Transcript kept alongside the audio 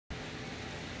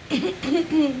Me.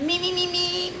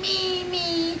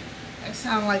 I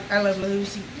sound like I Love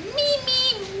Lucy. Me.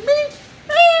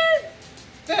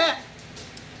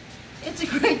 It's a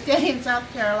great day in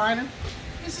South Carolina.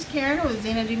 This is Karen with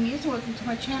Xanadu Muse. Welcome to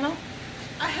my channel.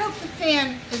 I hope the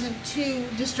fan isn't too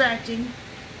distracting.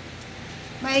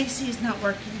 My AC is not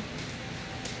working.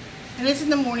 And it's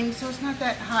in the morning, so it's not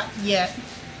that hot yet.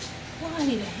 Well, I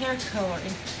need a hair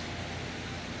coloring.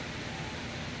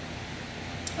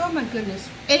 Oh my goodness.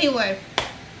 Anyway,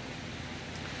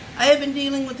 I have been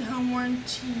dealing with the home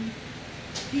warranty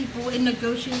people in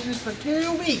negotiations for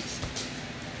 2 weeks.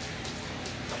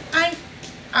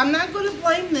 I'm not going to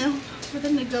blame them for the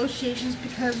negotiations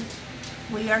because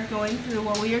we are going through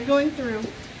what we are going through,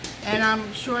 and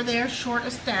I'm sure they are short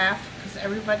of staff because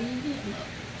everybody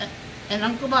and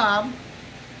Uncle Bob.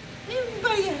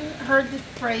 Everybody heard the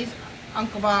phrase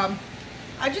Uncle Bob?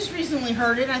 I just recently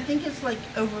heard it. I think it's like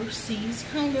overseas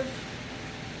kind of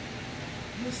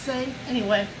to say.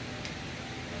 Anyway,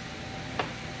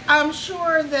 I'm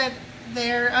sure that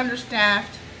they're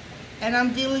understaffed, and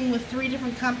I'm dealing with 3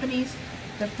 different companies.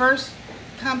 The first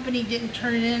company didn't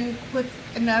turn it in quick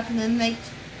enough, and then they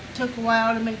took a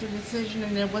while to make the decision,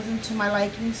 and it wasn't to my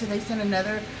liking, so they sent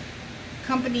another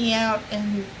company out,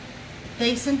 and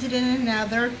they sent it in, and now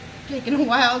they're taking a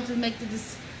while to make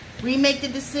remake the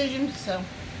decision. So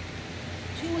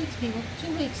 2 weeks, people,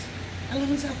 2 weeks. I live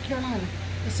in South Carolina,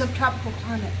 a subtropical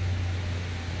climate.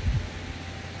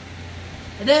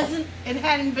 It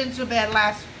hadn't been so bad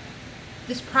last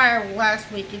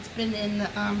week. It's been in the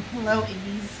low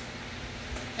 80s,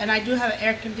 and I do have an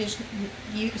air conditioning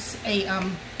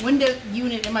window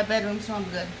unit in my bedroom, so I'm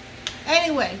good.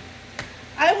 Anyway,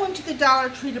 I went to the Dollar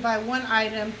Tree to buy one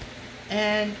item,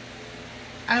 and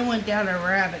I went down a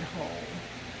rabbit hole.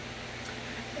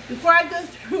 Before I go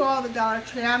through all the Dollar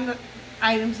Tree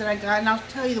items that I got, and I'll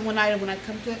tell you the one item when I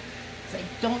come to it, because I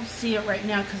don't see it right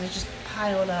now because it's just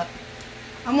piled up.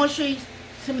 I'm going to show you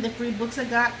some of the free books I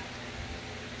got.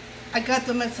 I got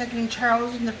them at Second &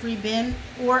 Charles in the free bin,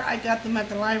 or I got them at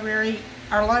the library.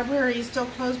 Our library is still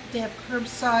closed, but they have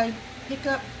curbside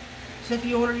pickup. So if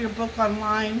you order your book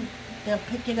online, they'll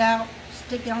pick it out,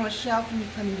 stick it on a shelf, and you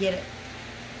come and get it.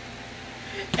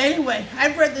 Anyway,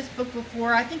 I've read this book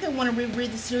before. I think I want to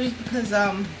reread the series because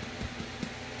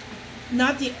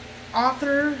not the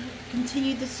author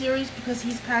continued the series because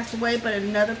he's passed away, but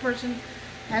another person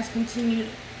has continued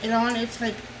it on. It's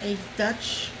like a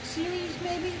Dutch series,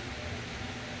 maybe.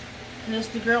 And it's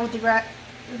the girl with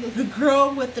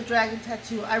the dragon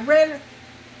tattoo. I read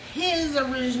his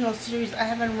original series. I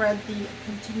haven't read the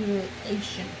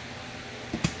continuation.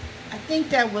 I think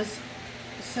that was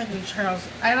Second Charles.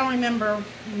 I don't remember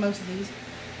most of these.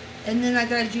 And then I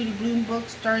got a Judy Blume book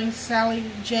starring Sally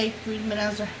J. Friedman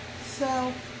as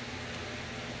herself.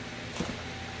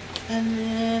 And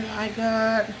then I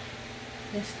got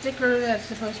a sticker that's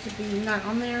supposed to be not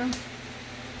on there.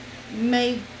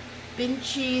 May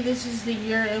Binchy, this is the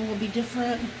year it will be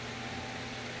different.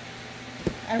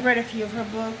 I read a few of her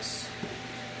books.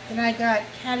 Then I got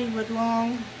Caddy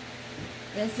Woodlong.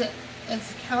 It's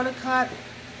Caldecott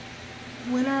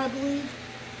winner, I believe.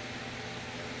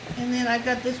 And then I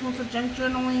got this one for junk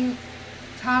journaling,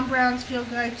 Tom Brown's Field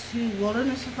Guide to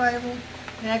Wilderness Survival.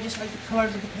 And I just like the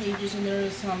colors of the pages, and there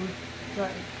is some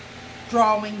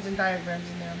drawings and diagrams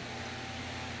in there.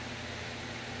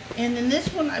 And then this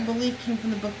one, I believe, came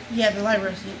from the book. Yeah, the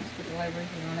library. See, let's get the library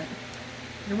thing on it.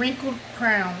 The Wrinkled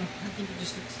Crown. I think it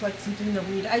just looks like something to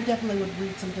read. I definitely would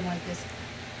read something like this.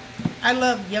 I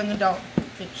love young adult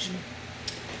fiction.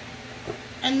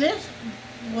 And this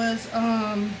was,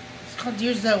 it's called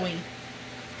Dear Zoe.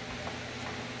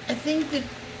 I think that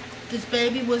this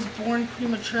baby was born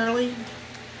prematurely,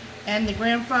 and the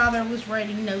grandfather was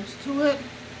writing notes to it,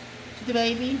 to the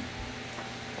baby,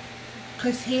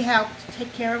 because he helped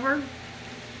take care of her.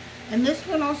 And this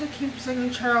one also came from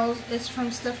Second Charles. It's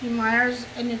from Stephanie Myers,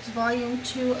 and it's volume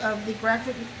 2 of the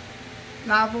graphic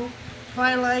novel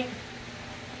Twilight.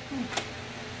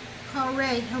 Call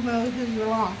Ray, he'll know who you're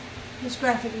along. This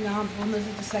graphic novel, and this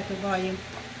is the second volume.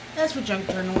 That's for junk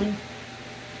journaling.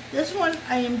 This one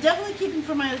I am definitely keeping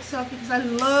for myself because I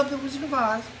love The Wizard of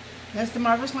Oz. That's The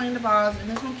Marvelous Land of Oz, and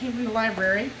this one came from the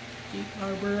library. The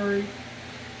library.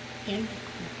 And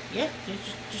yeah,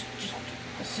 just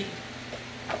let's see.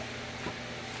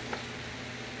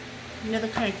 Another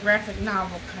kind of graphic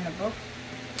novel kind of book.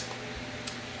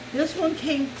 This one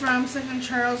came from Second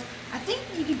Charles. I think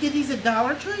you could get these at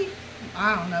Dollar Tree.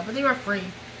 I don't know, but they were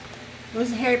free. It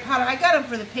was Harry Potter. I got them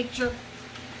for the picture.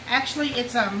 Actually,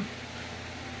 it's hold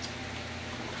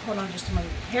on just a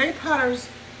moment. Harry Potter's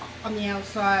on the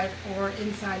outside or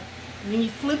inside. And when you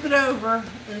flip it over,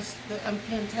 there's the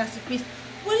Fantastic Beasts.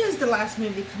 What is the last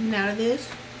movie coming out of this?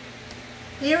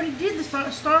 They already did the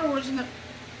Star Wars and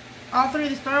all three of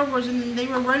the Star Wars, and then they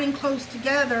were running close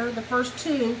together, the first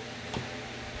two.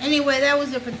 Anyway, that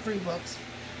was it for the free books.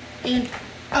 And,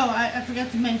 oh, I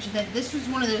forgot to mention that this was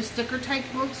one of those sticker type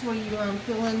books where you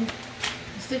fill in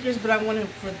the stickers, but I wanted it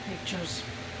for the pictures.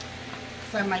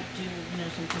 So I might do,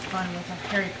 something fun with a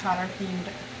Harry Potter themed.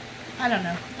 I don't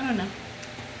know.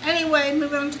 Anyway,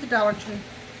 moving on to the Dollar Tree.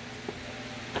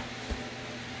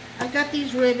 I got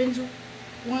these ribbons.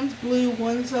 One's blue,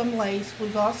 one's lace.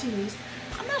 We've all seen these.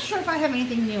 I'm not sure if I have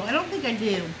anything new. I don't think I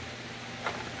do.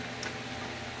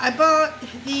 I bought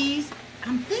these.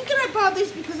 I'm thinking I bought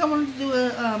these because I wanted to do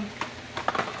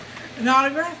an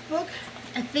autograph book.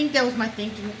 I think that was my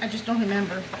thinking. I just don't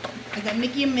remember. I got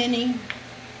Mickey and Minnie.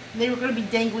 They were going to be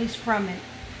danglies from it.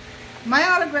 My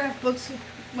autograph books,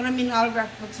 when I mean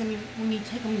autograph books, I mean when you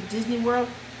take them to Disney World.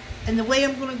 And the way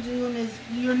I'm going to do them is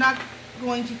you're not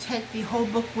going to take the whole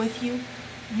book with you.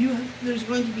 There's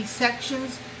going to be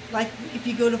sections. Like if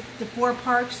you go to the 4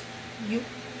 parks,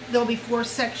 there'll be 4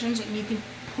 sections, and you can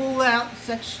pull out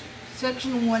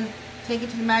section 1, take it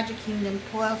to the Magic Kingdom,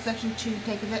 pull out section 2,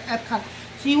 take it to Epcot.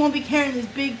 So you won't be carrying this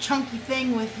big chunky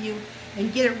thing with you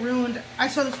and get it ruined. I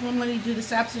saw this one lady do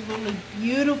this absolutely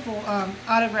beautiful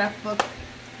autograph book,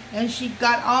 and she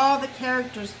got all the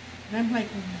characters, and I'm like,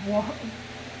 whoa,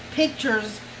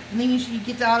 pictures, and then you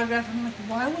get the autograph. I'm like,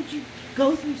 why would you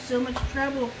go through so much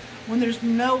trouble when there's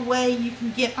no way you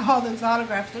can get all those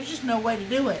autographs? There's just no way to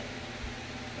do it.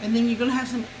 And then you're going to have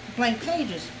some blank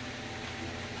pages.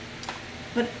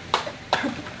 But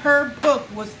her book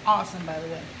was awesome, by the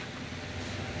way.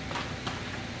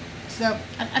 So,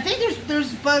 I think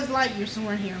there's Buzz Lightyear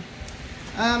somewhere here.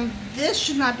 This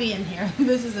should not be in here.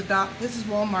 This is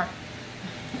Walmart.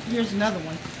 Here's another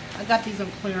one. I got these on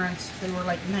clearance. They were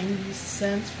like 90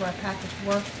 cents for a pack of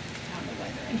 4. I don't know why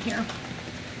they're in here.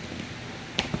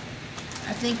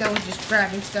 I think I was just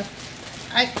grabbing stuff.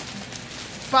 I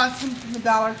bought some from the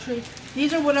Dollar Tree.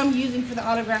 These are what I'm using for the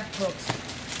autograph books.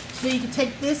 So you can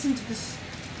take this into this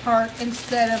part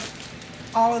instead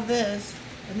of all of this,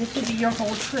 and this would be your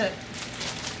whole trip.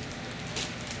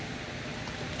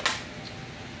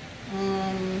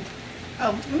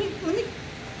 Oh, let me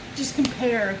just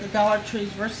compare the Dollar Trees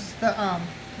versus the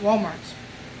Walmarts.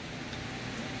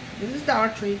 This is Dollar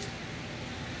Trees,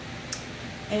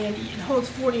 and it holds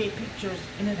 48 pictures,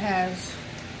 and it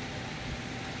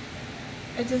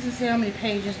doesn't say how many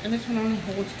pages, and this one only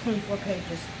holds 24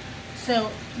 pages. So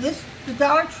the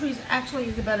Dollar Trees actually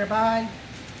is a better buy,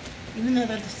 even though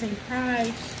they're the same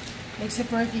price, except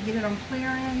for if you get it on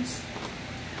clearance.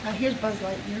 Here's Buzz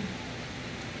Lightyear.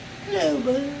 Hello,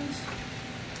 Buzz.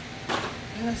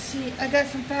 And let's see, I got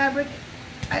some fabric.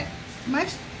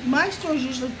 My stores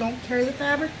usually don't carry the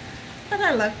fabric, but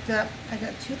I lucked up. I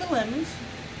got 2 of the lemons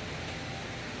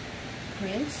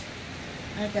prints.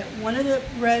 I got one of the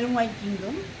red and white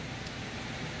gingham.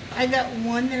 I got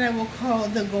one that I will call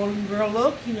the Golden Girl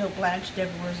look, Blanche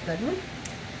Devereaux's Bedroom.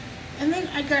 And then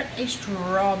I got a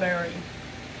strawberry.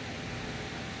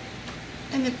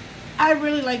 And then I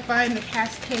really like buying the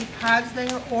Cascade pods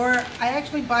there, or I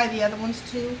actually buy the other ones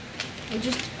too. It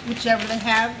just whichever they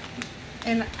have.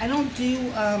 And I don't do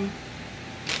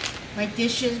my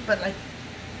dishes, but like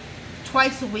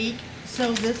twice a week.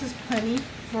 So this is plenty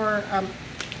for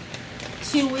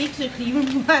 2 weeks. It could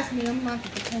even last me a month.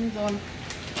 It depends on.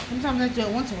 Sometimes I do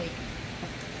it once a week.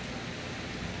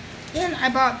 Then I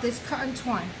bought this cotton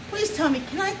twine. Please tell me,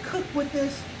 can I cook with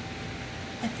this?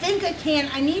 I think I can.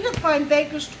 I need to find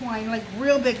baker's twine, like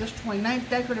real baker's twine, not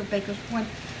decorative baker's twine.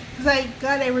 Because I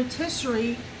got a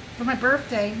rotisserie for my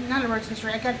birthday. Not a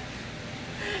rotisserie. I got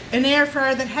an air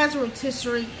fryer that has a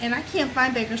rotisserie, and I can't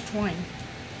find baker's twine.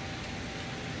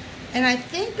 And I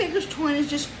think baker's twine is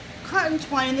just cotton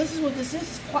twine. This is what this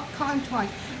is, cotton twine.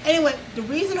 Anyway, the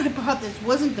reason I bought this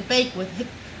wasn't to bake with. It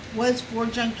was for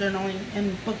junk journaling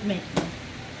and bookmaking.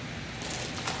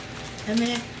 And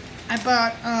then I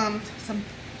bought some.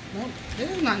 Well,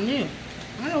 this is not new.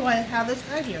 I don't know how this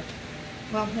got here.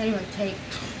 Well, anyway, tape.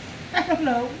 I don't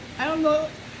know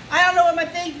what my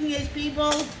thinking is,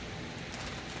 people.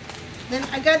 Then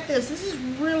I got this. This is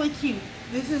really cute.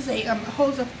 This is a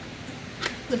holds the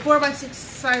 4x6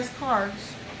 size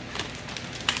cards,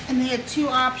 and they had 2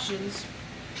 options.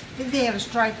 I think they had a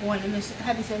stripe one, and they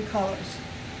had the same colors.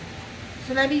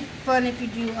 So that'd be fun if you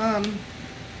do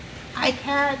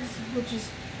iCads, which is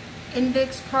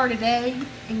index card a day,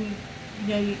 and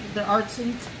they're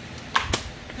artsy.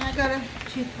 And I got a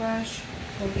toothbrush,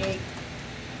 Colgate,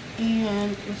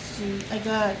 and let's see, I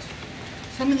got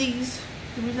some of these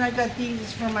The reason I got these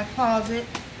is for my closet,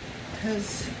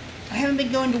 because I haven't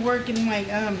been going to work in my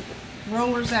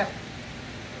rollers at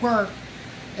work,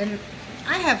 and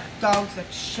I have dogs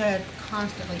that shed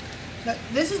constantly. So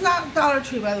this is not Dollar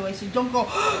Tree, by the way, so don't go,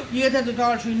 oh, you got that at the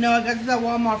Dollar Tree. No, I got this at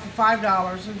Walmart for $5. And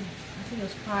I think it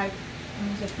was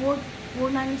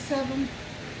 $4.97?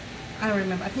 I don't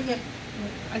remember. I think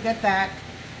I got that.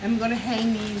 I'm going to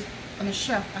hang these on the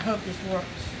shelf. I hope this works.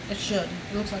 It should.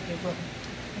 It looks like it will.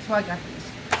 That's why I got these.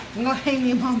 I'm going to hang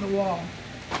them on the wall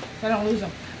so I don't lose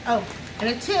them. Oh, and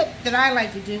a tip that I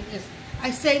like to do is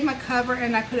I save my cover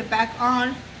and I put it back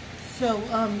on so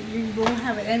you won't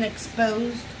have an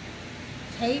exposed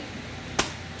tape.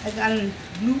 I got a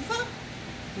loofah.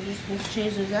 We're just going to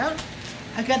change those out.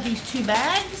 I got these 2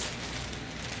 bags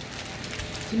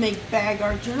to make bag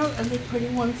art journals. And the pretty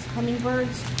ones,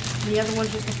 hummingbirds. The other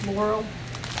one's just a floral.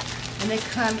 And they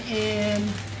come in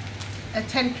a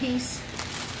 10-piece.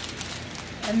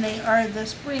 And they are the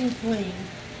Spring Fling.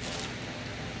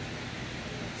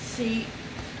 See,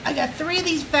 I got 3 of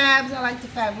these fabs. I like the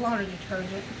Fab laundry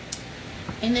detergent.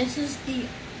 And this is the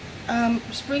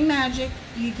Spring Magic.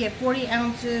 You get 40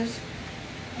 ounces.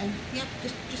 And yep,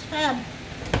 just fab.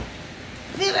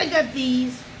 Then I got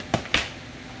these.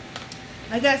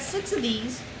 I got 6 of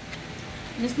these.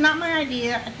 And it's not my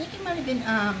idea. I think it might have been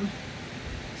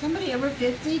somebody over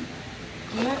 50.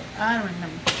 Yeah, I don't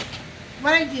remember.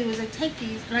 What I do is I take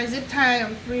these and I zip tie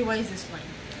them 3 ways this way.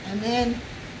 And then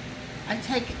I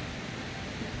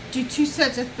do 2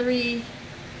 sets of 3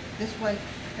 this way.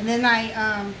 And then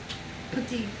I put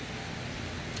the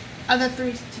other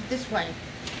 3 to this way.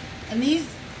 And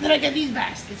then I get these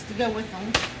baskets to go with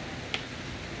them.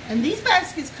 And these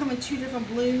baskets come in 2 different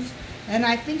blues. And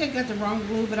I think I got the wrong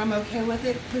blue, but I'm okay with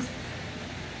it because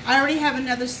I already have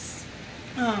another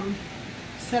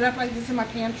setup like this in my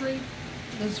pantry.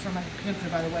 This is from my pantry,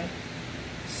 by the way.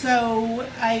 So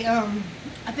I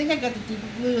think I got the deeper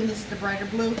blue, and this is the brighter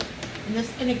blue.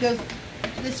 And it goes.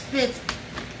 This fits.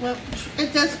 Well,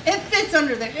 it does. It fits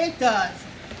under there. It does.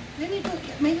 Maybe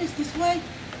it's this way.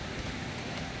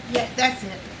 Yeah, that's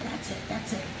it.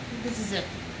 That's it. This is it.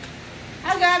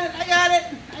 I got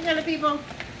it, people.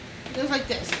 It goes like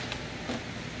this.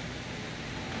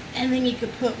 And then you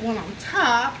could put one on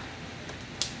top.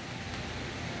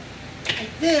 Like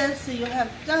this, so you'll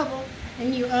have double.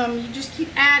 And you just keep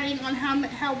adding on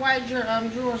how wide your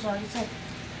drawers are. So,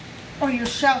 or your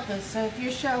shelf is. So if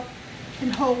your shelf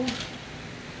can hold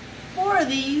 4 of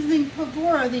these, then you put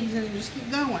 4 of these in and just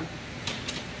keep going.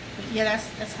 But yeah,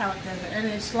 that's how it does it. And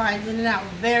it slides in and out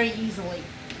very easily.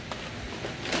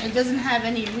 It doesn't have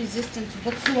any resistance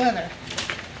whatsoever.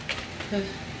 Because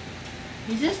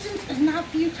resistance is not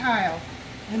futile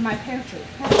in my pantry.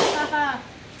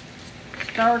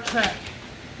 Star Trek.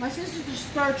 My sister's a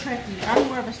Star Trekkie. I'm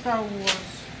more of a Star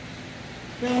Wars.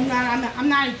 But I'm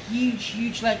not a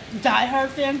huge like diehard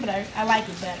fan, but I like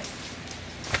it better.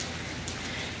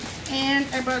 And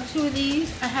I bought 2 of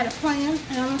these. I had a plan,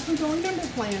 and I don't remember the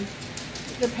plan.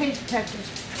 The page protectors.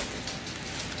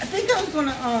 I think I was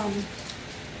gonna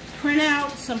print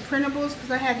out some printables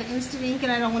because I have the instant ink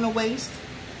and I don't want to waste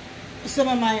some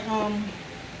of my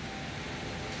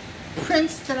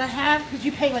prints that I have, because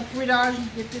you pay like $3 and you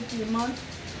get 50 a month.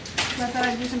 So I thought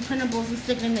I'd do some printables and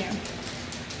stick in there.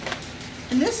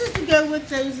 And this is to go with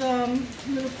those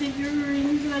little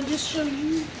figurines that I just showed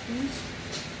you.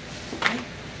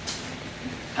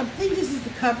 I think this is the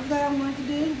cover that I wanted to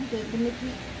do, the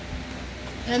Mickey.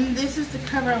 And this is the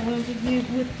cover I wanted to use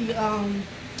with the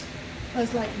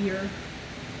Buzz Lightyear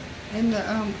and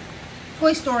the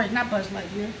Toy Story, not Buzz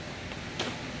Lightyear.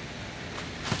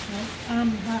 I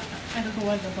don't know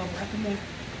why the bubble wrap in there.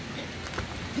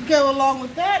 To go along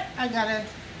with that, I got a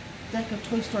deck of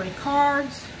Toy Story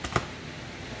cards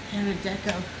and a deck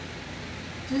of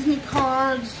Disney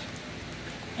cards,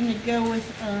 and to go with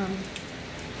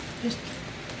just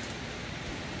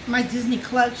my Disney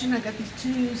collection. I got these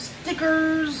 2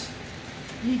 stickers.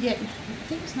 You get, I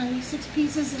think it's 96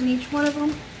 pieces in each one of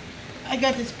them. I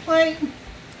got this plate,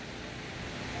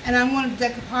 and I want a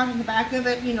decoupage in the back of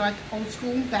it, you know, like old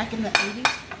school, back in the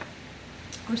 80s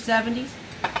or 70s.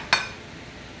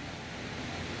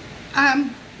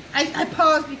 I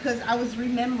paused because I was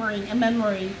remembering a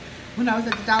memory when I was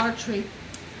at the Dollar Tree.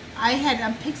 I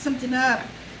had picked something up,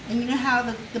 and you know how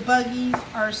the buggies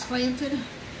are slanted?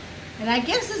 And I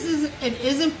guess it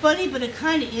isn't funny, but it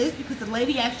kind of is, because the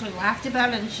lady actually laughed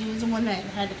about it, and she was the one that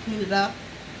had to clean it up,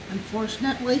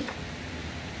 unfortunately.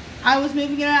 I was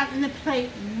moving it out, and the plate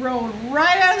rolled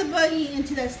right out of the buggy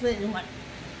into that slit and went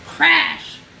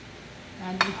crash.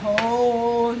 And the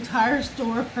whole entire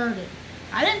store heard it.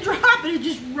 I didn't drop it, it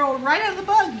just rolled right out of the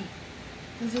buggy.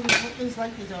 Because it was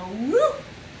like this, whoop.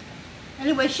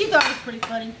 Anyway, she thought it was pretty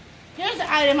funny. Here's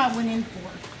the item I went in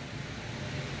for.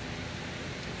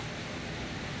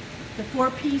 The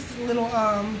 4-piece little,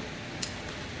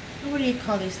 what do you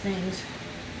call these things?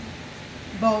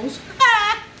 Bowls.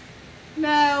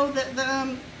 No,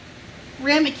 the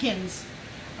ramekins.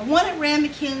 I wanted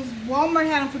ramekins. Walmart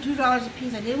had them for $2 a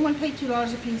piece. I didn't want to pay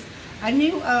 $2 a piece. I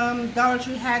knew Dollar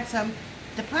Tree had some.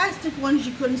 The plastic ones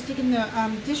you couldn't stick in the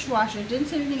dishwasher. It didn't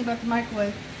say anything about the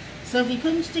microwave. So if you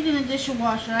couldn't stick it in the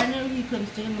dishwasher, I knew you couldn't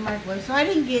stick it in the microwave. So I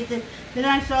didn't get it. Then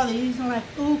I saw these and I'm like,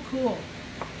 ooh, cool.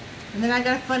 And then I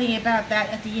got funny about that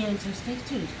at the end, so stay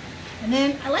tuned. And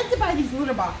then I like to buy these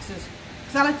litter boxes.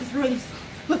 Because I like to throw these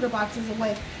litter boxes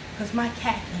away. Because my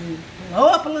cat can blow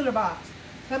up a litter box.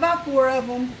 So I bought 4 of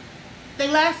them. They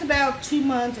last about 2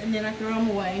 months and then I throw them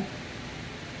away.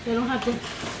 So I don't have to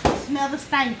smell the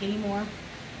stank anymore.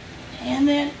 And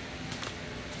then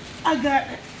I got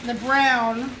the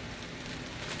brown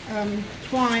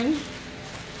twine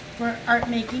for art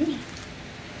making.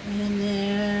 And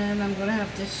then I'm going to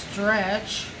have to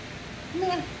stretch. Come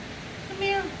here. Come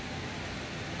here.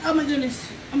 Oh my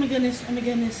goodness. Oh my goodness. Oh my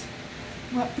goodness.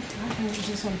 Well, I can use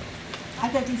this one.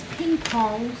 I got these ping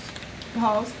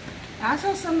balls. I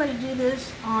saw somebody do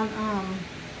this on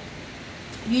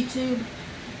YouTube.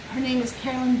 Her name is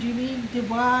Carolyn Duby.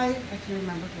 I can't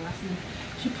remember her last name.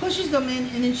 She pushes them in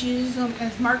and then she uses them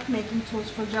as mark making tools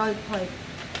for jelly plate.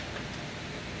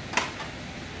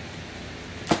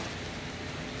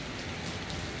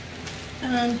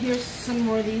 And here's some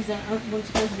more of these that weren't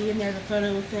supposed to be in there, the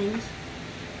photo things.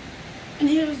 And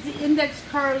here's the index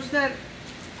cards that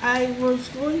I was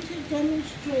going to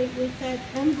demonstrate with that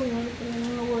envelope, and I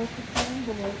don't know where I put the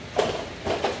envelope.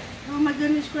 Oh my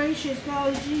goodness gracious,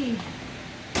 golly gee.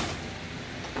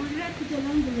 Where did I put that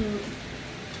envelope?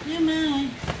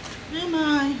 Oh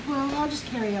my. Well, I'll just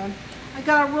carry on. I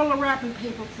got a roll of wrapping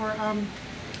paper for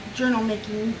journal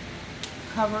making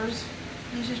covers.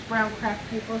 It's just brown craft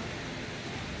paper,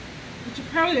 which you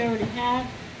probably already have,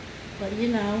 but you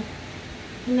know,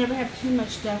 you never have too much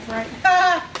stuff, right?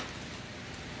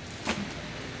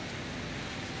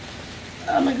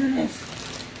 Oh my goodness.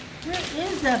 Where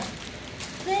is the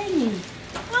thing?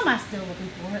 Why am I still looking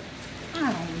for it?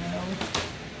 I don't know.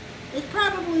 It's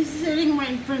probably sitting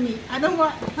right in front of me. I've been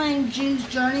playing June's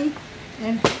Journey,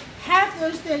 and half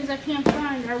those things I can't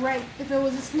find are right if it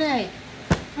was a snake.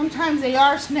 Sometimes they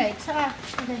are snakes.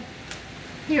 Okay.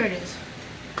 Here it is.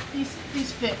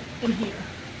 These fit in here.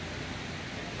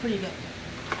 Pretty good.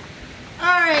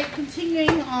 Alright,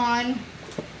 continuing on.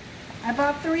 I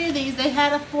bought 3 of these. They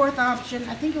had a 4th option.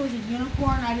 I think it was a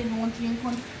unicorn. I didn't want the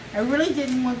unicorn. I really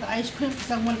didn't want the ice cream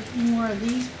because I wanted more of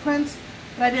these prints.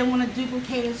 But I didn't want to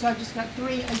duplicate it, so I just got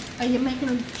 3. I am making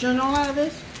a journal out of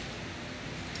this.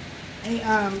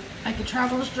 Like a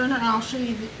traveler's journal, and I'll show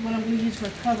you what I'm going to use for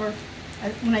a cover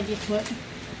when I get to it.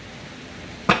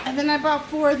 And then I bought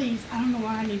 4 of these. I don't know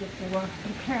why I needed 4, but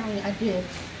apparently I did.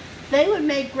 They would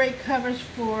make great covers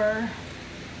for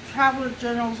traveler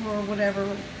journals or whatever.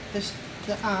 The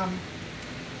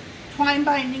twine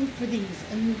binding for these.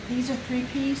 And these are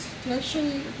 3-piece. Did I show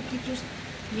you the pictures?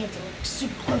 You have to look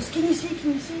super close. Can you see?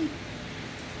 Can you see?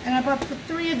 And I bought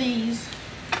 3 of these.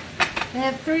 They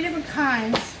have 3 different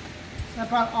kinds. So I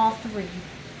bought all 3.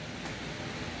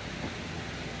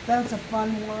 That's a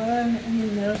fun one. And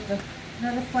then there's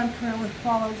another fun print with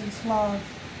swallows and sloths.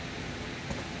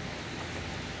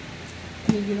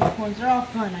 And the unicorns. They're all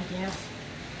fun, I guess.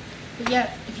 But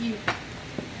yeah, if you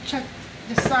check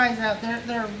the size out,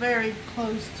 they're very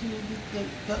close to the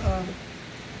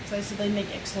size, so they make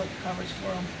excellent covers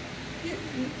for them.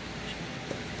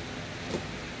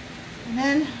 And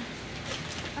then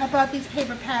I bought these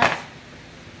paper pads.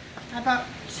 I bought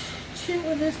 2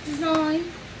 of this design.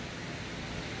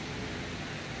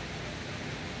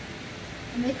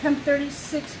 And they come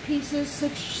 36 pieces,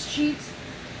 6 sheets.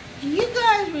 Do you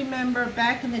guys remember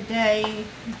back in the day,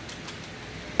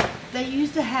 they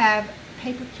used to have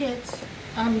paper kits,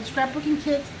 scrapbooking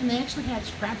kits, and they actually had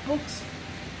scrapbooks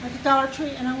at the Dollar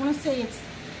Tree, and I want to say it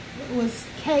was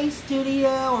K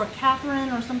Studio or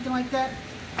Catherine or something like that.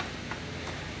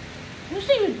 I wish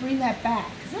they would bring that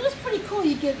back, because it was pretty cool.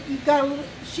 You got a little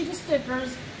sheet of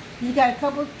stickers, you got a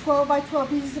couple of 12 by 12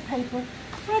 pieces of paper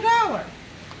for $1.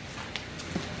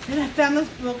 And I found this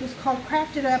book. It's called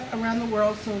Crafted Up Around the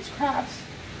World, so it's crafts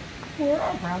for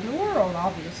around the world,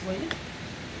 obviously.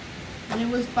 And it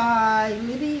was by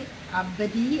Libby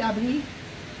Abdi,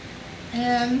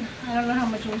 and I don't know how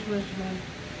much it was originally.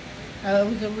 It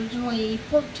was originally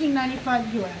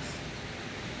 $14.95 US.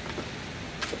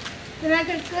 Then I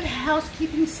got Good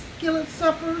Housekeeping Skillet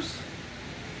Suppers.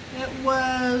 It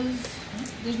was,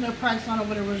 there's no price on it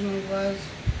what it originally was.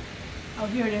 Oh,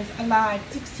 here it is. I lied.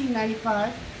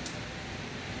 $16.95.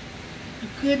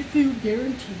 A good food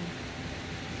guarantee.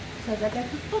 So I got that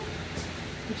cookbook,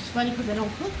 which is funny because I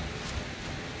don't cook.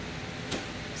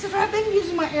 So I've been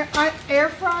using my air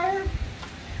fryer,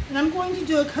 and I'm going to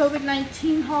do a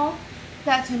COVID-19 haul.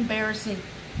 That's embarrassing.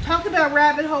 Talk about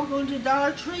rabbit hole going to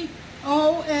Dollar Tree.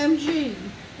 OMG.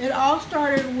 It all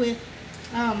started with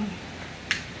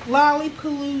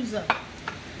Lollipalooza.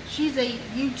 She's a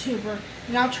YouTuber,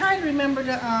 and I'll try to remember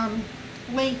to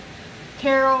link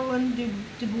Carolyn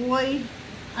DuBois.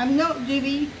 I know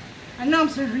I'm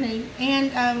saying her name,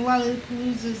 and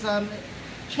Lollipalooza's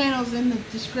channels in the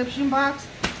description box.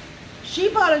 She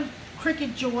bought a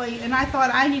Cricket Joy, and I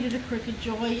thought I needed a Cricket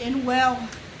Joy, and well,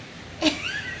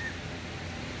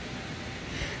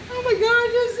 oh my God,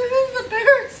 this is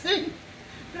embarrassing.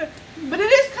 But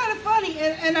it is kind of funny,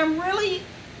 and I'm really,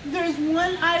 there's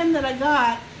one item that I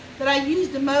got that I use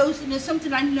the most, and it's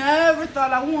something I never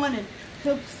thought I wanted.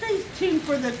 So stay tuned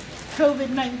for the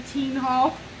COVID-19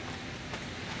 haul.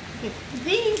 Okay,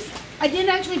 these, I didn't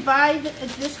actually buy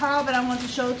this haul, but I want to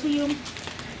show it to you.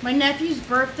 My nephew's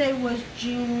birthday was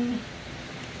June,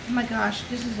 oh my gosh,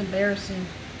 this is embarrassing.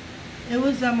 It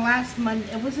was last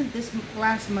Monday, it wasn't this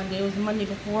last Monday, it was the Monday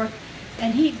before.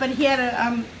 And he had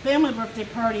a family birthday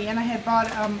party, and I had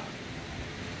bought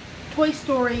Toy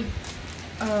Story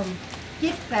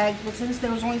gift bags, but since there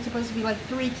was only supposed to be like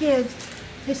 3 kids,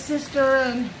 his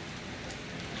sisters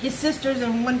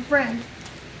and one friend,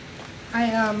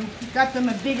 I got them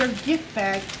a bigger gift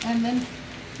bag, and then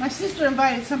my sister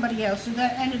invited somebody else, so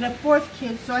that ended up 4th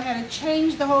kid, so I had to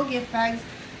change the whole gift bags.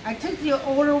 I took the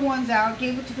older ones out,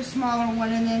 gave it to the smaller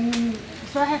one, and then,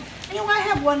 so I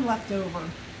have one left over.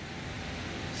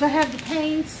 So I have the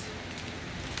paints,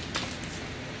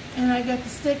 and I got the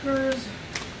stickers,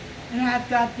 and I've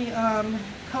got the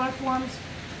color forms.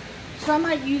 So I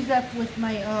might use that with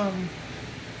my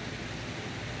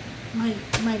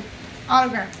my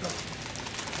autograph book.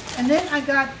 And then I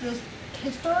got this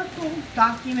historical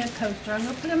document poster. I'm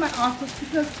gonna put it in my office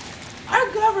because our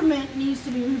government needs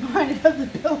to be reminded of the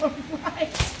Bill of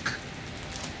Rights.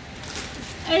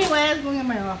 Anyway, I was going in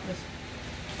my office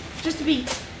just to be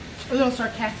a little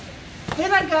sarcastic.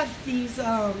 Then I got these,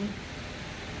 oh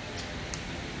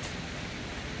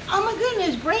my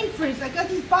goodness, brain freeze. I got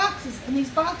these boxes, and these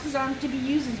boxes aren't to be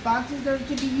used as boxes. They're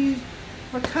to be used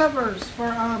for covers,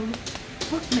 for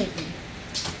bookmaking.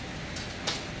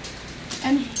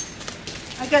 And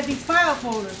I got these file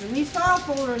folders, and these file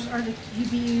folders are to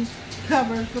be used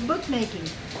covers for bookmaking.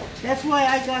 That's why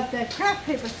I got that craft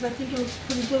paper, because I think it looks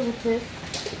pretty good with this.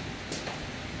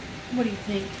 What do you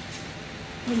think?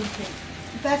 What do you think?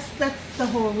 That's the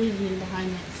whole reasoning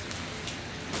behind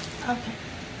this. Okay.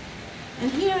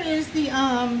 And here is the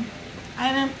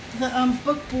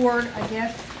book board, I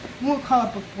guess. I won't call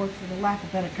it book board for the lack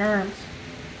of better terms.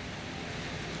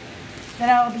 That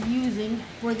I'll be using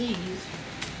for these.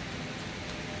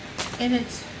 And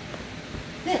it's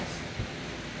this.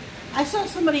 I saw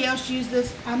somebody else use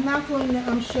this. I'm not going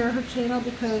to share her channel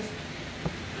because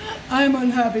I'm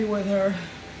unhappy with her.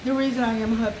 The reason I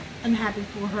am unhappy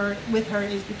with her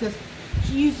is because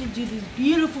she used to do these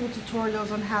beautiful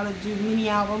tutorials on how to do mini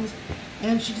albums,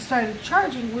 and she started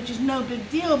charging, which is no big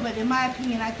deal, but in my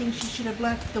opinion, I think she should have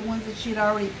left the ones that she had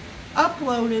already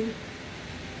uploaded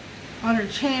on her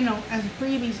channel as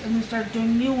freebies and then started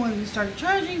doing new ones and started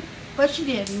charging, but she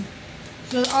didn't.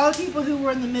 So all the people who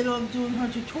were in the middle of doing her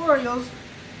tutorials,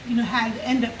 you know, had to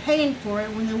end up paying for it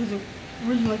when it was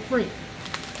originally free.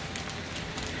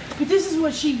 But this is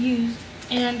what she used,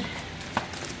 and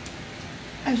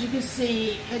as you can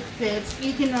see, it fits.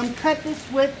 You can cut this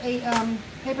with a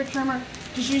paper trimmer.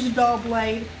 Just use a dull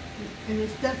blade, and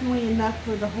it's definitely enough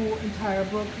for the whole entire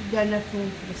book. You've got enough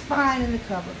room for the spine and the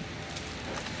cover.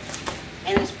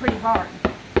 And it's pretty hard.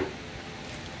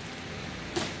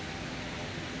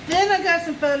 Then I got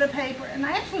some photo paper, and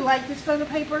I actually like this photo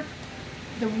paper.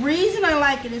 The reason I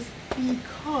like it is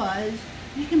because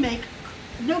you can make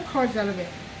note cards out of it.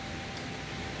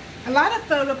 A lot of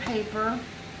photo paper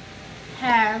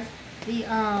has the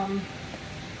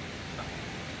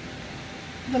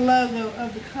logo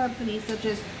of the company, such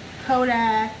as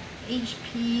Kodak,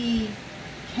 HP,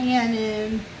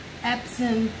 Canon,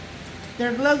 Epson.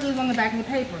 Their logos on the back of the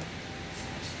paper.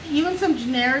 Even some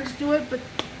generics do it, but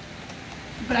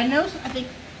I know, I think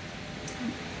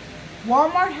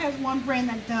Walmart has one brand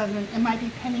that doesn't. It might be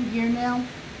Penny Gear now.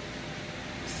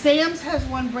 Sam's has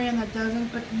one brand that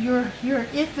doesn't, but you're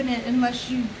infinite unless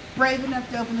you're brave enough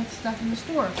to open the stuff in the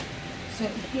store. So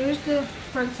here's the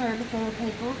front side of the photo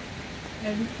paper,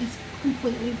 and it's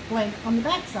completely blank on the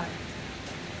back side.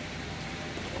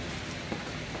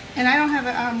 And I don't have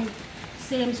a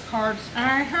Sam's cards.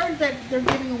 I heard that they're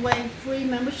giving away free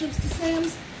memberships to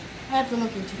Sam's. I have to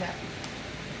look into that.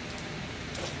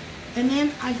 And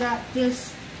then I got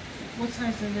this, what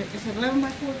size is it? Is it 11 by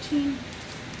 14?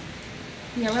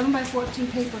 Yeah, 11 by 14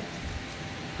 paper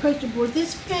poster board.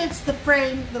 This fits the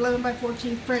frame, the 11 by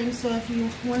 14 frame, so if you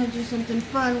want to do something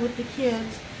fun with the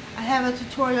kids, I have a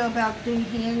tutorial about doing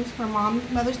hands for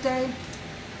Mother's Day.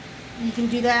 You can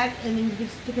do that, and then you can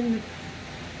stick them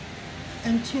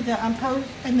into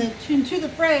the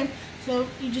frame. So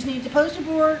you just need the poster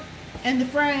board and the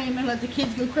frame, and let the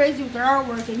kids go crazy with their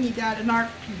artwork, and you got an art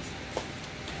piece.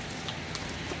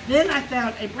 Then I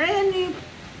found a brand new,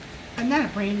 not a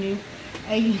brand new,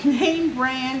 a name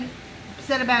brand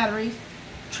set of batteries.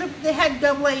 They had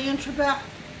AA and AAA,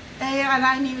 and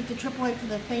I needed the AAA for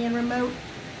the fan remote,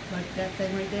 like that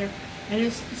thing right there. And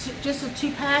it's just a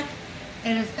 2-pack,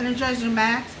 and it's Energizer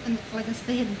Max, and like I said,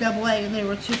 they had the AA, and they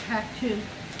were a 2-pack too.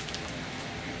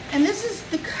 And this is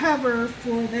the cover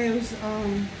for those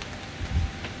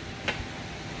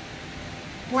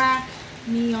black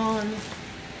neon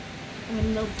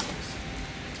notebooks.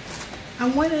 I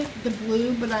wanted the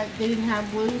blue, but they didn't have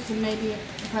blue, so maybe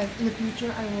in the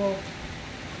future I will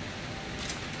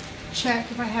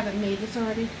check if I haven't made this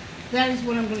already. That is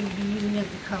what I'm going to be using as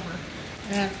the cover.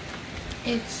 And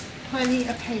it's plenty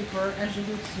of paper, as you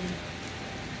can see,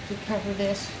 to cover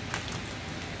this.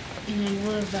 And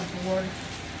where's that board?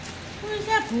 Where's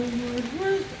that board?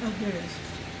 Oh, here it is.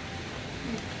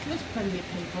 There's plenty of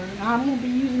paper. I'm going to be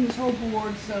using this whole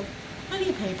board, so plenty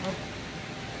of paper.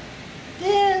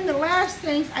 Then the last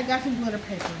things, I got some glitter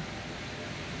paper.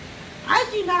 I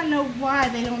do not know why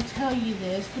they don't tell you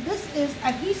this, but this is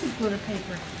adhesive glitter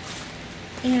paper.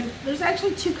 And there's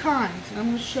actually 2 kinds. I'm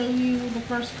going to show you the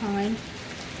first kind.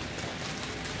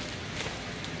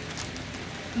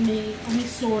 Let me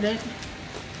sort it.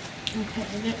 Okay,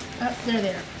 they're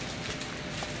there.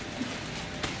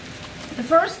 The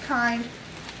first kind,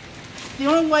 the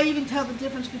only way you can tell the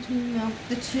difference between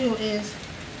the two is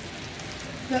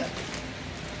the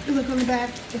look on the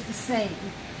back is the same.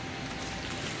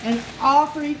 And all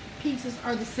 3 pieces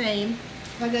are the same,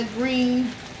 like a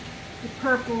green, the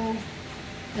purple,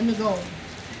 and the gold.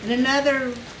 And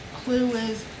another clue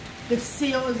is the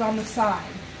seal is on the side.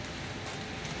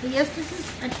 So yes, this is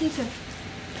a piece of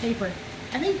paper.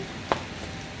 I think,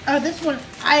 oh, this one,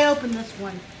 I opened this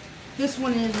one. This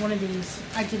one is one of these.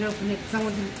 I did open it because I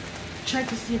wanted to check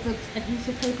to see if it's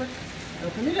adhesive paper.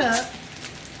 Open it up.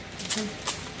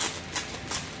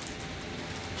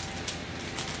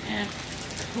 And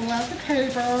pull out the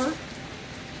paper.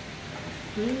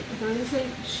 Through the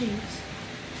same sheets.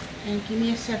 And give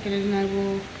me a second and I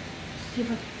will see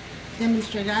if I can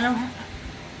demonstrate it. I don't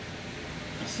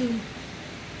have, see,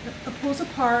 it pulls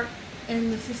apart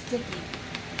and this is sticky.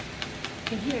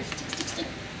 And here, stick.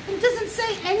 It doesn't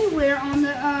say anywhere on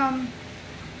the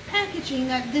packaging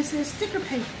that this is sticker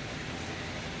paper.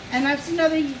 And I've seen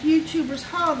other YouTubers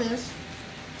haul this.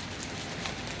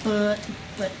 But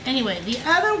anyway, the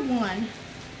other one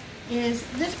is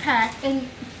this pack. And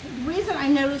the reason I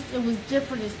noticed it was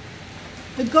different is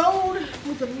the gold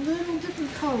was a little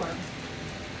different color.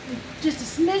 Just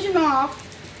a smidgen off.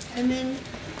 And then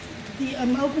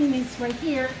I'm opening this right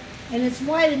here. And it's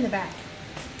white in the back.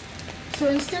 So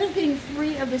instead of getting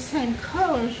 3 of the same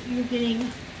colors, you're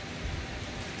getting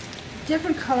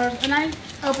different colors. And I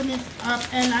opened this up,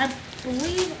 and I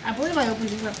believe I opened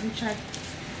this up and checked.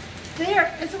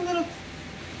 There, it's a little,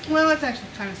 well, it's actually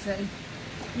kind of silly.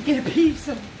 You get a piece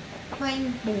of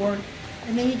plain board,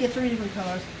 and then you get 3 different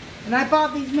colors. And I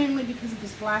bought these mainly because of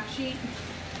this black sheet.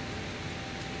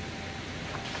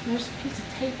 There's a piece of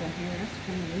tape on here. That's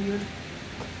kind of weird.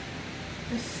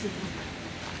 Let's see.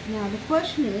 Now the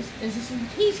question is this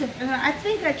adhesive? And I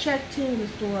think I checked too in the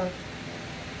store.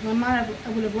 I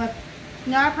would have left.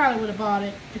 No, I probably would have bought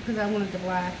it because I wanted the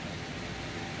black.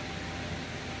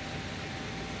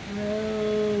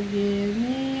 Oh, give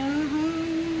me a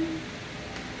home.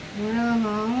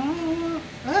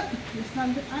 Oh, it's not.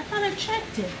 I thought I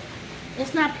checked it.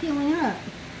 It's not peeling up.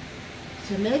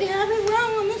 So maybe I have it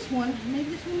wrong on this one.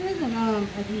 Maybe this one isn't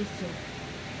adhesive.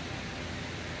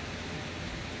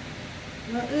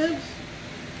 Well, oops.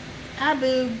 I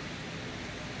booed.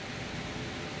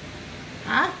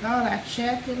 I thought I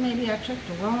checked it. Maybe I checked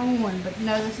the wrong one, but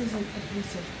no, this isn't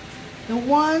adhesive. The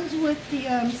ones with the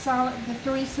the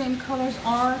 3 same colors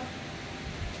are. I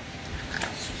could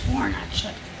have sworn I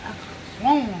checked it. I could have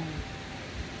sworn.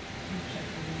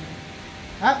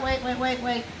 Oh,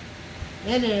 wait.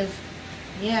 It is.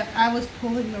 Yep, I was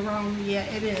pulling the wrong. Yeah,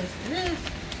 it is. It is.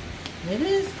 It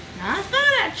is. I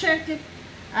thought I checked it.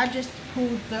 I just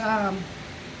pulled the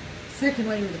second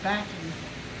layer of the backing.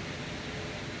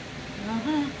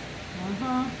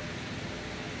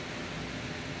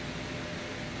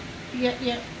 Yep,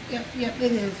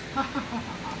 it is.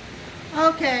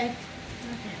 Okay.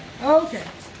 Okay.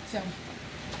 So,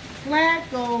 flat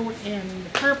gold and the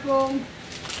purple.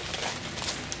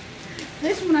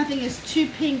 This one I think is 2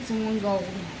 pinks and 1 gold.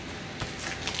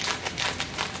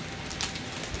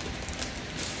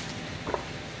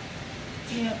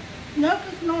 Yeah. Nope,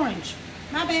 it's an orange.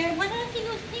 My bad. What did I think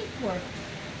it was pink for?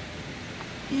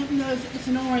 Yep, no, it's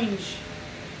an orange.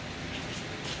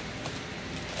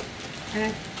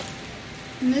 And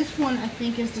this one I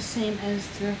think is the same as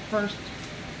the first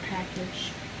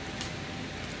package.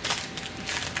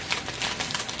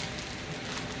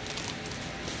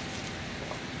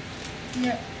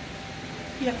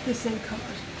 Yep, the same colors.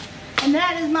 And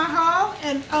that is my haul.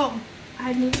 And oh,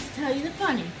 I need to tell you the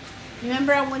funny.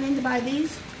 Remember I went in to buy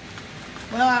these?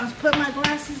 Well, I was putting my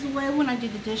glasses away when I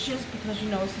did the dishes because you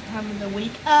know it's the time of the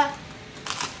week.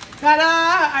 Ta-da!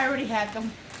 I already had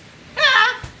them.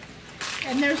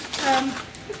 And there's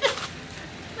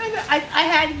I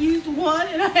had used 1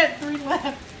 and I had 3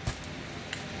 left.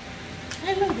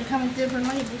 I know they come in different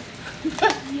labels.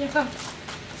 But yeah.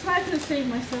 So I could have saved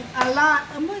myself a lot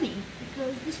of money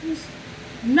because this was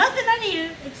nothing I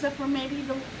needed except for maybe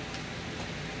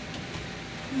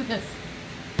this.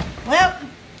 Well,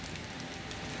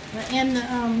 and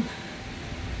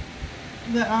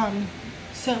the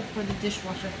soap for the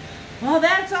dishwasher. Well,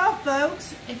 that's all,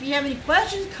 folks. If you have any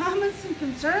questions, comments, and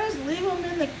concerns, leave them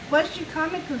in the question,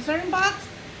 comment, concern box.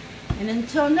 And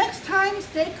until next time,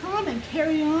 stay calm and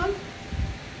carry on.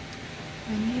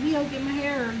 And maybe I'll get my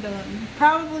hair done.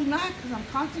 Probably not, because I'm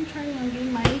concentrating on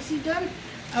getting my AC done.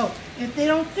 Oh, if they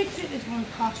don't fix it, it's going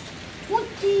to cost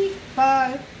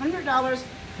 $2,500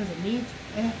 because it needs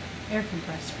an air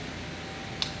compressor.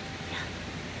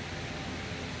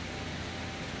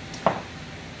 Yeah.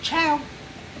 Ciao.